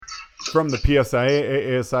From the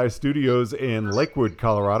PSIA ASI studios in Lakewood,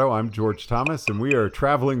 Colorado, I'm George Thomas, and we are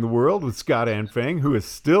traveling the world with Scott Anfang, who is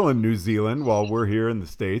still in New Zealand while we're here in the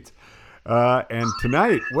States. And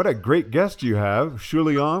tonight, what a great guest you have. Shu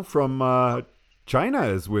Liang from China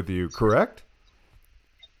is with you, correct?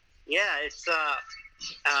 Yeah, it's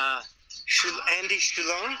Andy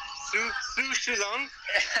Shulong. Su Shulong.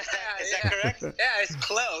 Is that correct? Yeah, it's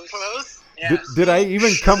close. Close? Yeah. Did I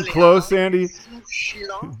even come close, Andy?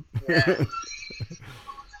 Shulong. Yeah.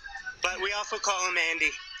 But we also call him Andy.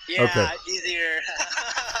 Yeah, Okay. easier.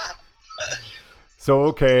 So,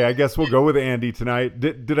 okay, I guess we'll go with Andy tonight.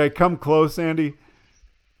 Did I come close, Andy?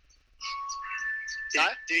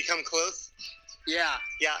 Did he come close? Yeah.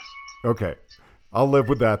 Yeah. Okay, I'll live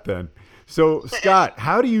with that then. So, Scott,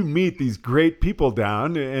 how do you meet these great people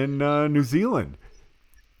down in New Zealand?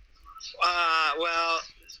 Well,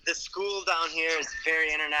 the school down here is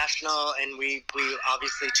very international, and we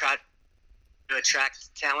obviously try to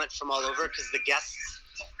attract talent from all over because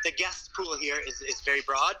the guest pool here is very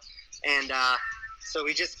broad, and so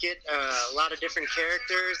we just get a lot of different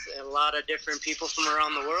characters and a lot of different people from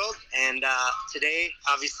around the world. And today,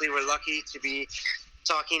 obviously, we're lucky to be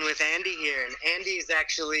talking with Andy here, and Andy is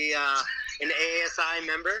actually an ASI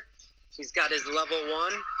member. He's got his level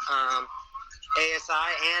 1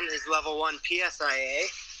 ASI and his level 1 PSIA.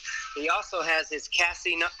 He also has his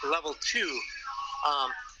CASI level 2,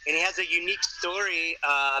 and he has a unique story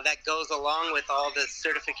that goes along with all the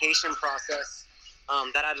certification process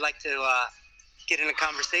that I'd like to get in a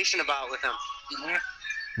conversation about with him.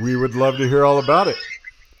 Mm-hmm. We would love to hear all about it.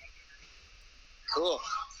 Cool.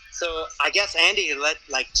 So I guess, Andy,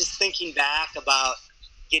 just thinking back about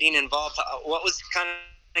getting involved, what was kind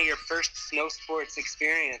of your first snow sports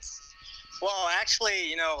experience? Well,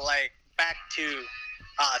 actually, back to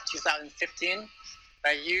 2015,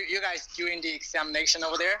 like you guys doing the examination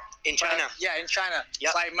over there In China? Yeah, in China.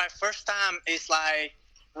 Yep. Like my first time is like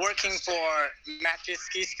working for Magic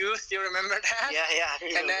Ski School. Still remember that? Yeah, I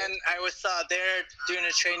remember. And then I was there doing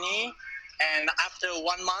a trainee, and after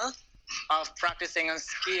 1 month of practicing on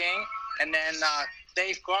skiing, and then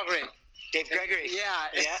Dave Gregory. Yeah,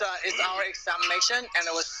 it's our examination, and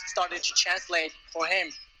I was started to translate for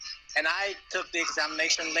him, and I took the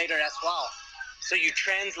examination later as well. So you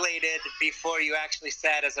translated before you actually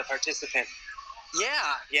sat as a participant?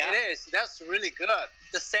 Yeah, it is. That's really good.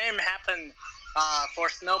 The same happened for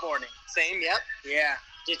snowboarding. Same, yep. Yeah.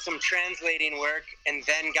 Did some translating work and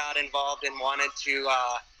then got involved and wanted to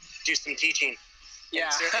do some teaching. Yeah.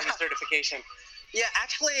 And certification. Yeah,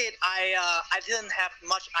 actually, I didn't have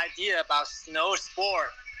much idea about snow sport.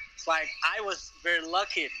 It's like I was very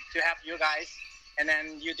lucky to have you guys, and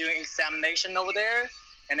then you doing examination over there,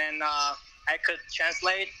 and then I could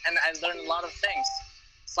translate, and I learned a lot of things.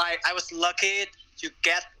 It's like I was lucky to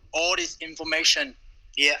get all this information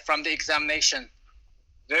from the examination.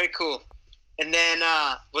 Very cool. And then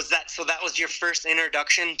that was your first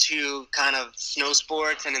introduction to kind of snow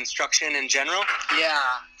sports and instruction in general? Yeah.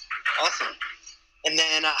 Awesome. And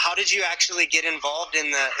then how did you actually get involved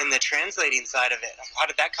in the translating side of it? How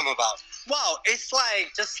did that come about? Well, it's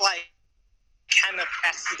just kind of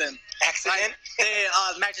accident. Accident?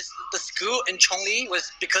 Like, the school in Chongli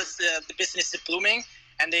was because the business is booming,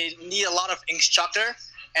 and they need a lot of instructor,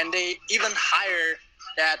 and they even hire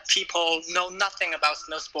that people know nothing about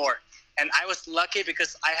snow sport. And I was lucky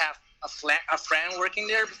because I have a friend working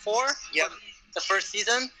there before. Yep. The first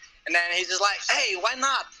season, and then he's just like, hey, why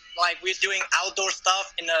not? Like, we're doing outdoor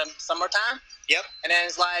stuff in the summertime. Yep. And then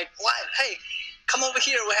it's like, what? Hey, come over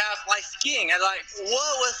here. We have like skiing. And like,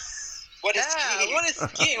 what is skiing? What is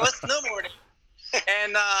skiing? What's snowboarding?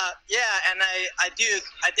 And and I did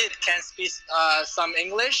can speak some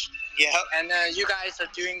English. Yeah. And you guys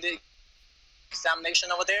are doing the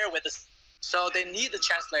examination over there with the, so they need a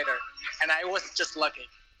translator, and I was just lucky.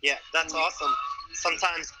 Yeah, that's awesome.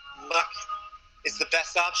 Sometimes luck is the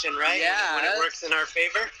best option, right? Yeah. When it works in our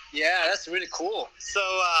favor. Yeah, that's really cool. So,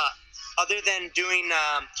 other than doing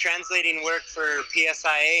translating work for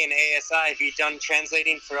PSIA and ASI, have you done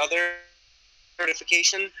translating for other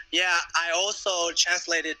certification? Yeah, I also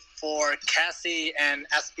translated for CASI and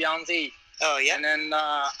Espionzi. Oh, yeah. And then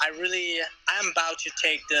I'm about to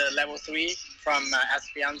take the level 3 from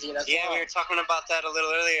Espionzi as well. Yeah, we were talking about that a little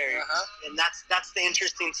earlier. Uh-huh. And that's the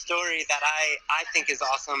interesting story that I think is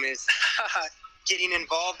awesome, is getting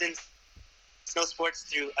involved in snow sports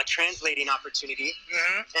through a translating opportunity,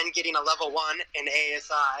 Mm-hmm. then getting a level 1 in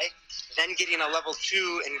ASI, then getting a level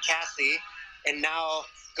 2 in CASI, and now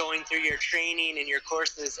going through your training and your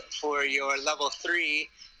courses for your level 3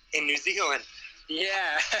 in New Zealand.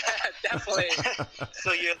 Yeah, definitely.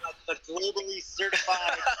 So you're like the globally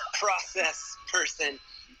certified process person.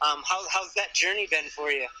 How's that journey been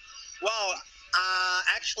for you? Well,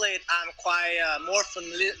 actually, I'm quite more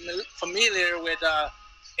familiar with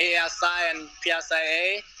ASI and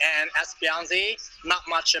PSIA and Espianzi. Not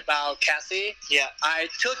much about Cassie. Yeah. I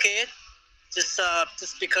took it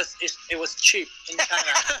just because it was cheap in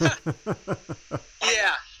China.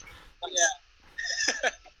 Yeah,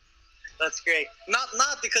 yeah. That's great.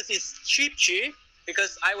 Not because it's cheap,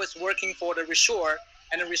 because I was working for the resort,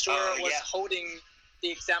 and the resort was holding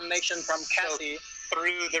the examination from Cassie. So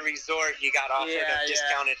through the resort, you got offered a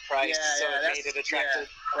discounted price, so it made it attractive.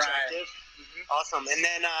 Right. Mm-hmm. Awesome. And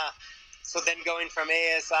then, so then going from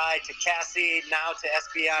ASI to Cassie, now to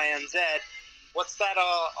SBINZ, what's that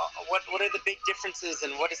all? What are the big differences,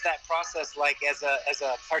 and what is that process like as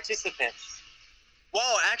a participant?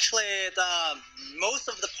 Well, actually, most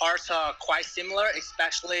of the parts are quite similar,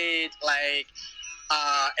 especially like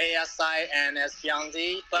ASI and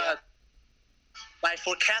Espianzi. But like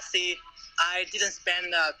for Cassie, I didn't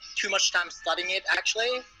spend too much time studying it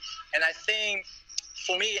actually, and I think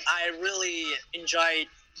for me, I really enjoyed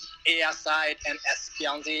ASI and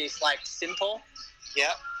Espianzi. It's like simple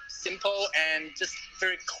and just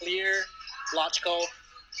very clear, logical.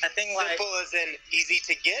 I think simple as in easy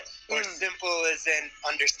to get, or simple as in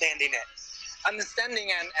understanding it? Understanding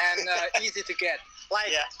and easy to get.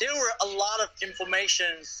 Like there were a lot of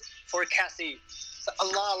informations for Cassie, so a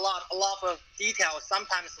lot of details.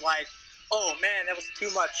 Sometimes like, oh man, that was too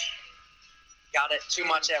much. Got it. Too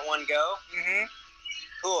much at one go. Mm-hmm.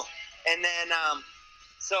 Cool. And then,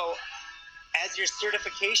 so as your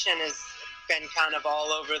certification has been kind of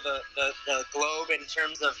all over the globe in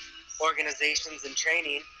terms of organizations and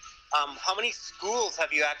training, how many schools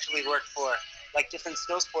have you actually worked for? Like different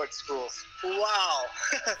snow sports schools? Wow.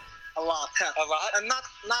 A lot. A lot? Not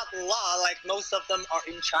a lot. Like most of them are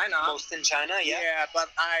in China. Most in China, yeah. Yeah, but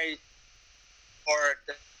for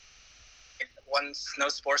the one snow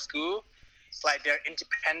sports school, it's like they're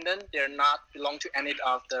independent. They're not belong to any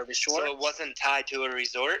of the resort. So it wasn't tied to a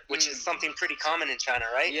resort, which is something pretty common in China,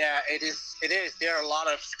 right? Yeah, it is. There are a lot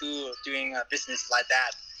of schools doing a business like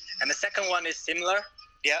that. And the second one is similar.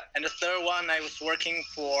 Yeah. And the third one, I was working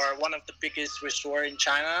for one of the biggest resort in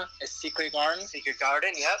China, is Secret Garden. Secret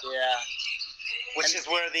Garden, yep. Yeah. Which is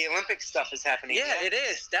where the Olympic stuff is happening. Yeah, it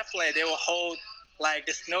is. Definitely. They will hold like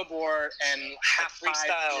the snowboard and half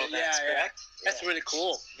freestyle events, correct? That's really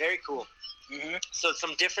cool. Very cool. Mm-hmm. So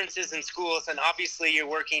some differences in schools, and obviously you're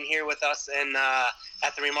working here with us in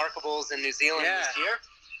at the Remarkables in New Zealand this year.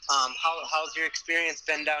 How's your experience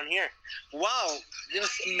been down here? Wow, it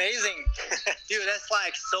was amazing. Dude, that's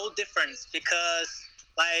like so different because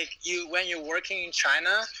like when you're working in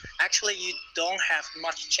China, actually you don't have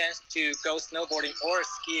much chance to go snowboarding or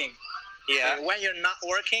skiing. Yeah. Like when you're not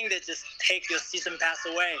working, they just take your season pass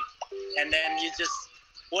away, and then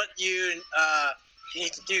what you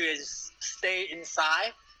need to do is stay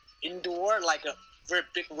indoor, like a very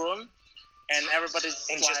big room, and everybody's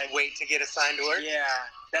just wait to get assigned to work. Yeah,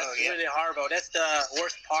 that's really horrible. That's the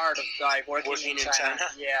worst part of like working in China.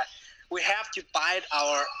 Yeah, we have to buy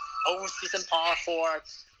our own season pass for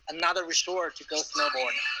another resort to go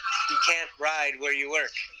snowboard. You can't ride where you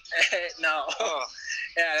work. No. Oh.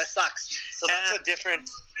 Yeah, that sucks. So that's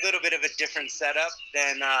a little bit of a different setup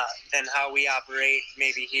than how we operate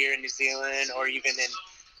maybe here in New Zealand or even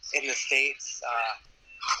in the States.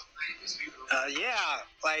 Yeah,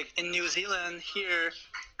 like in New Zealand here,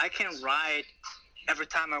 I can ride every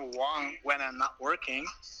time I want when I'm not working.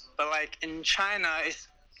 But like in China, it's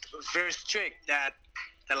very strict that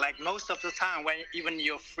like most of the time when even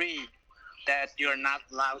you're free, that you're not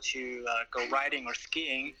allowed to go riding or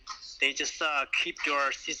skiing. They just keep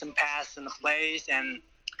your season pass in the place. And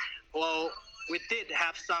well, we did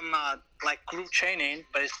have some like group training,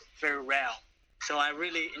 but it's very rare. So I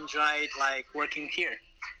really enjoyed like working here.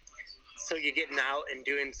 So you're getting out and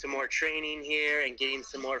doing some more training here and getting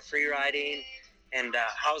some more free riding. And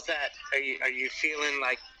how's that? Are you feeling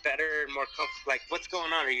like better, more comfortable? Like what's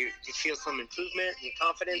going on? Do you feel some improvement and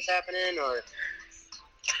confidence happening, or?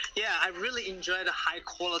 Yeah, I really enjoy the high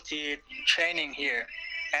quality training here,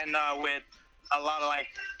 and with a lot of like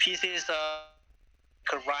pieces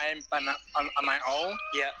could ride on my own.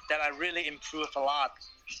 Yeah, that I really improved a lot.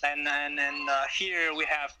 And here we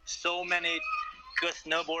have so many good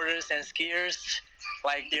snowboarders and skiers.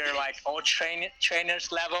 Like they're like all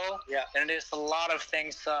trainers level. Yeah, and there's a lot of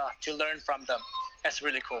things to learn from them. That's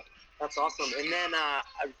really cool. That's awesome. And then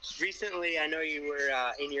recently, I know you were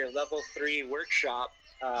in your level 3 workshop.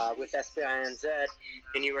 with SBINZ,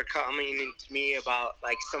 and you were commenting to me about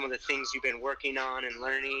like some of the things you've been working on and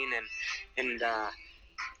learning, and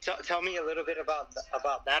tell me a little bit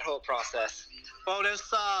about that whole process. Well, it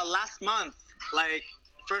was last month. Like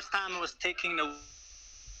first time I was taking the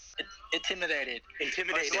intimidated. I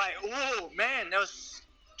was like, oh man, that was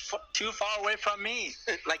too far away from me.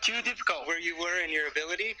 Like too difficult. Where you were in your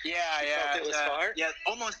ability? Yeah, you yeah. Felt it was far? Yeah,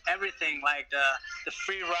 almost everything, like the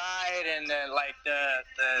free ride and like the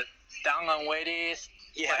down on weighties,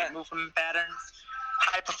 like movement patterns,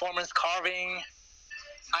 high performance carving.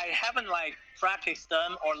 I haven't like practiced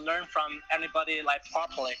them or learned from anybody like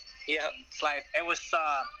properly. Yeah, it's like it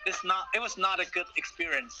was not a good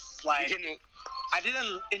experience. Like I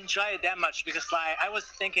didn't enjoy it that much because like I was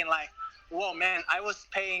thinking like, whoa man, I was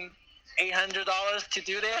paying $800 to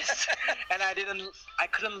do this, and I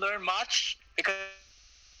couldn't learn much because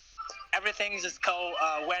everything just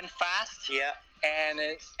went fast. Yeah. And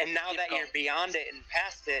now that you're beyond it and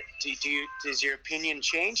past it, does your opinion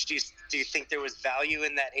change? Do you think there was value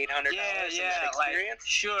in that $800 in that experience? Like,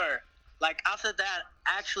 sure. Like after that,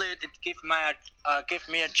 actually, it gave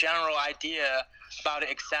me a general idea about the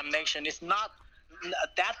examination. It's not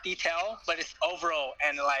that detailed, but it's overall.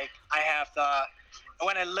 And like I have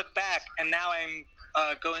when I look back, and now I'm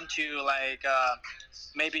going to like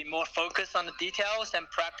maybe more focus on the details and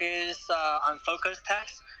practice on focus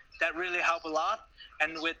tests. That really helped a lot.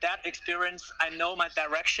 And with that experience, I know my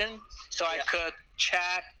direction, so I could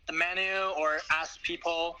check the menu or ask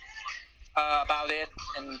people about it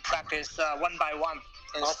and practice one by one.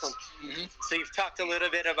 Awesome. Mm-hmm. So you've talked a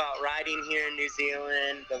little bit about riding here in New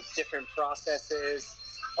Zealand, the different processes,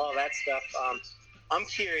 all that stuff. I'm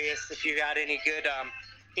curious if you got any good,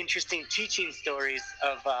 interesting teaching stories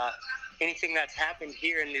of anything that's happened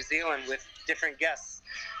here in New Zealand with different guests.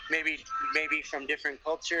 Maybe from different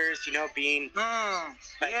cultures, being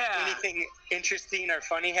anything interesting or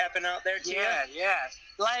funny happen out there too? Yeah.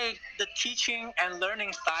 Like the teaching and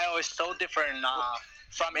learning style is so different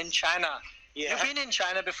from in China. Yeah. You've been in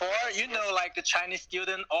China before, like the Chinese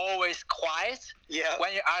student always quiet. Yeah.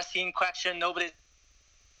 When you're asking question, nobody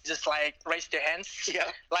just like raise their hands.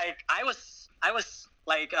 Yeah. Like I was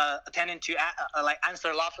like attending to like answer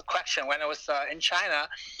a lot of questions when I was in China.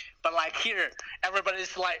 But like here,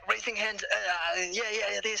 everybody's like raising hands.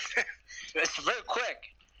 This. It's very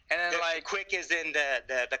quick, and then like quick is in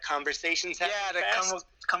the conversations.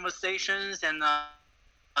 Conversations, and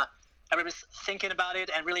everybody's thinking about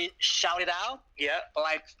it and really shout it out. Yeah. But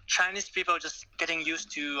like Chinese people just getting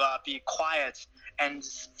used to be quiet and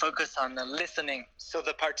just focus on the listening. So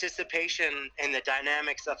the participation and the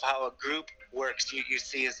dynamics of how a group works, you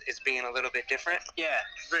see is being a little bit different. Yeah,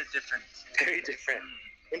 very different. Very different.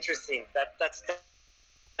 Interesting.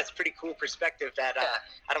 That's pretty cool perspective that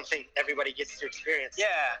I don't think everybody gets to experience.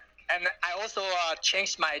 Yeah, and I also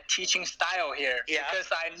changed my teaching style here because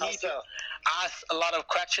I need to ask a lot of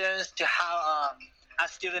questions to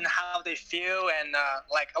ask students how they feel, and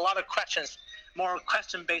like a lot of questions, more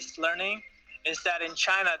question-based learning. Instead, in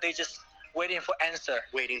China, they just waiting for answers.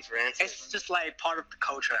 It's just like part of the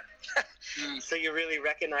culture. So you're really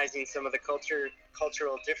recognizing some of the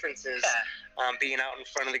cultural differences, being out in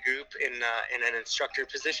front of the group in an instructor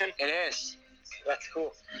position. It is. That's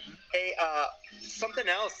cool. Mm-hmm. Hey, something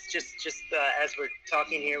else. Just as we're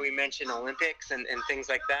talking here, we mentioned Olympics and things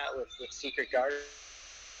like that with Secret Garden.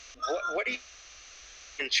 What do you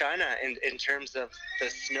in China in terms of the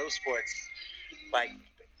snow sports? Like,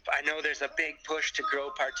 I know there's a big push to grow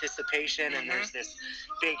participation, and there's this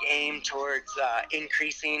big aim towards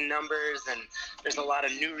increasing numbers, and there's a lot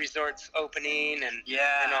of new resorts opening and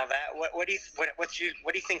all that. What do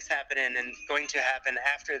you think's happening and going to happen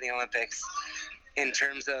after the Olympics in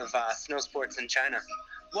terms of snow sports in China?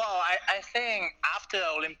 Well, I think after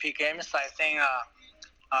Olympic Games, I think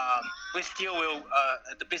we still will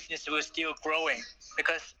the business will still growing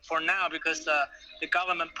because the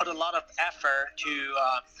government put a lot of effort to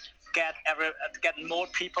get more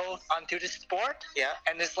people onto the sport. Yeah.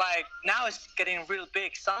 And it's like now it's getting real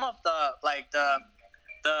big. Some of the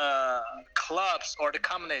clubs or the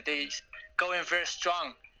company, they going very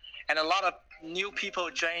strong, and a lot of new people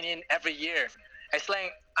join in every year. It's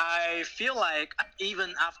like I feel like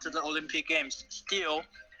even after the Olympic Games, still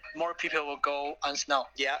more people will go on snow.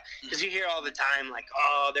 Yeah, because you hear all the time like,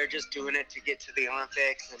 oh, they're just doing it to get to the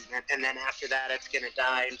Olympics, and then after that it's going to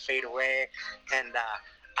die and fade away. And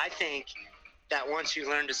I think that once you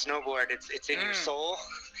learn to snowboard, it's in your soul,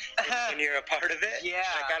 and you're a part of it. Yeah.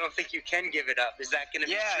 Like, I don't think you can give it up. Is that going to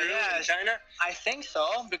be true in China? I think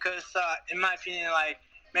so, because in my opinion, like,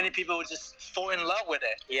 many people just fall in love with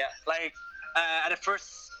it. Yeah. Like, at the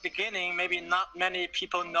first beginning, maybe not many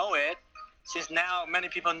people know it. Since now many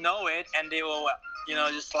people know it, and they will,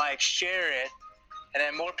 just like share it, and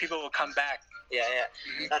then more people will come back. Yeah.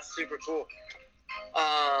 That's super cool.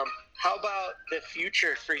 How about the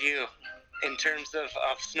future for you in terms of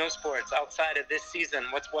snow sports outside of this season?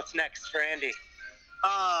 What's next for Andy?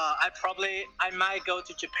 I might go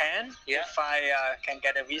to Japan if I can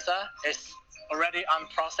get a visa. It's already on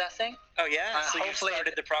processing. Oh yeah, so you hopefully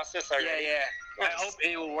started the process already. Yeah. Nice. I hope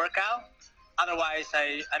it will work out. Otherwise,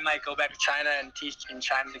 I might go back to China and teach in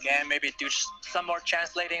China again. Maybe do some more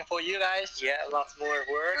translating for you guys. Yeah, lots more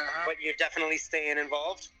work, but you're definitely staying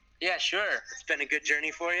involved. Yeah, sure. It's been a good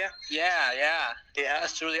journey for you. Yeah.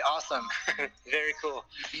 That's really awesome. Very cool.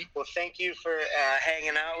 Mm-hmm. Well, thank you for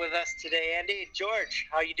hanging out with us today, Andy. George,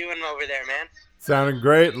 how you doing over there, man? Sounding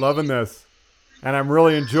great. Loving this. And I'm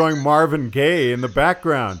really enjoying Marvin Gaye in the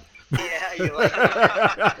background. Yeah, you like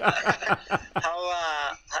it.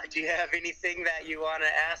 Do you have anything that you want to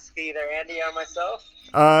ask either Andy or myself?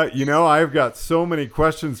 I've got so many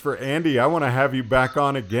questions for Andy. I want to have you back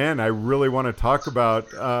on again. I really want to talk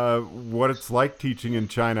about what it's like teaching in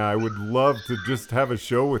China. I would love to just have a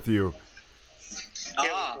show with you.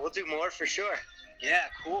 Yeah, we'll do more for sure. Yeah,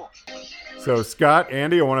 cool. So, Scott,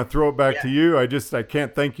 Andy, I want to throw it back to you. I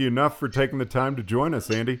can't thank you enough for taking the time to join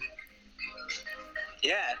us, Andy.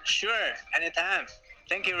 Yeah, sure. Anytime.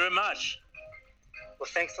 Thank you very much. Well,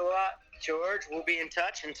 thanks a lot, George. We'll be in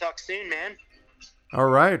touch and talk soon, man. All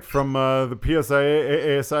right, from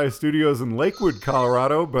the ASI studios in Lakewood,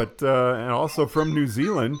 Colorado, but and also from New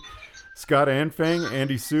Zealand, Scott Anfang,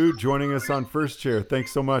 Andy Sue joining us on First Chair.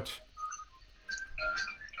 Thanks so much.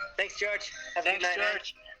 Thanks, George. Have a good night,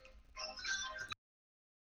 George.